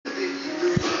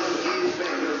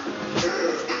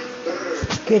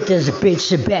Get this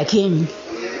bitch back in.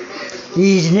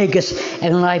 These niggas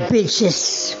acting like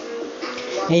bitches.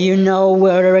 And you know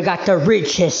where I got the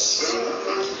richest.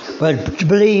 But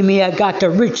believe me, I got the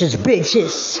richest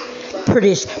bitches.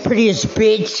 Prettiest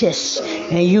bitches.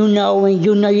 And you know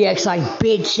you act like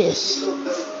bitches.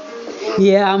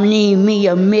 Yeah, I need me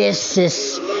a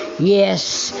missus.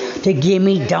 Yes, to give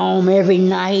me dome every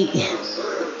night.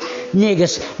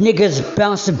 Niggas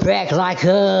bouncing back like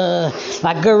a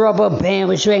rubber band,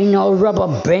 which ain't no rubber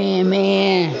band,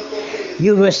 man.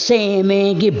 You were saying,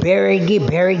 man, get buried in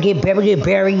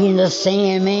the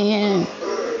sand, man.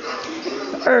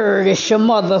 This your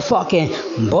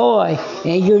motherfucking boy.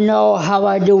 And you know how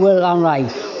I do it, I'm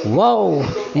like, whoa.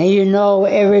 And you know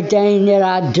everything that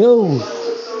I do.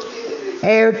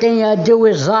 Everything I do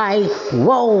is like,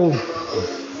 whoa.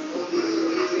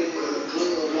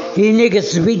 You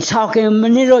niggas be talking,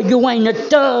 Manito, you ain't a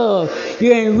thug.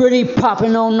 You ain't really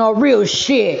popping on no real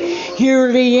shit. You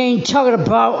really ain't talking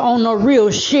about on no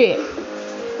real shit.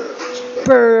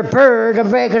 Bird, the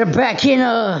back of the back in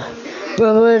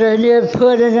put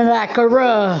it in like a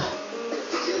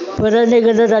Put a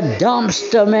nigga to the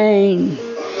dumpster, man.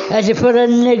 As you put a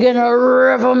nigga in a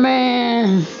river,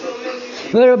 man.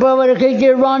 Put a brother that can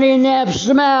get Ronnie Nap's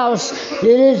mouse. It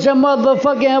is a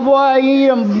motherfucking boy, you eat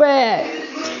him back.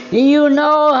 And you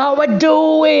know how I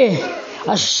do it.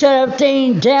 I shut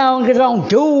everything down cause I don't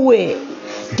do it.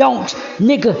 Don't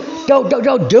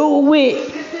do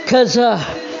it. Cause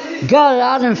got a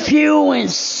lot of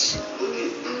influence.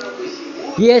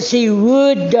 Yes, he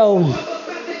would though.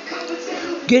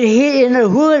 Get hit in the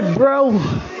hood, bro.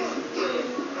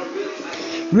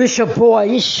 It's your boy,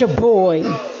 it's your boy.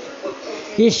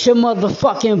 It's your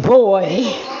motherfucking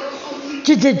boy.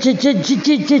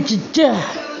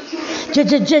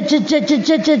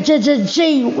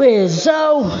 Gee whiz,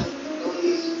 so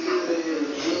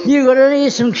you're gonna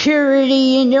need some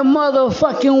security in your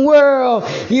motherfucking world.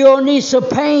 You're gonna need some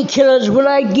painkillers when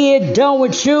I get done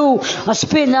with you. I'm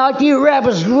spitting out you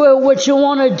rappers with what you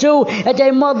wanna do at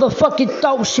their motherfucking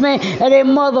throats, man, at their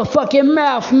motherfucking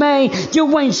mouth, man.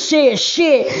 You ain't saying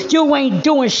shit. You ain't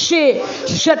doing shit.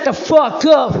 Shut the fuck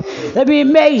up. Let me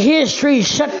make history.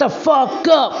 Shut the fuck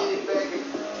up.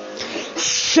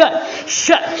 Shut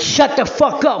the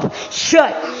fuck up.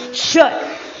 Shut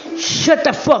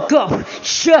the fuck up.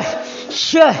 Shut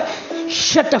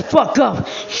the fuck up.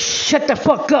 Shut the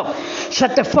fuck up.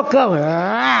 Shut the fuck up.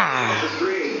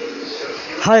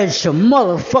 How is your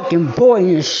motherfucking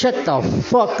boy and shut the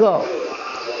fuck up?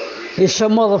 It's your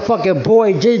motherfucking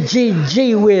boy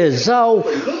G Wiz. So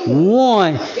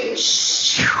 1.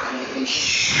 Shoo.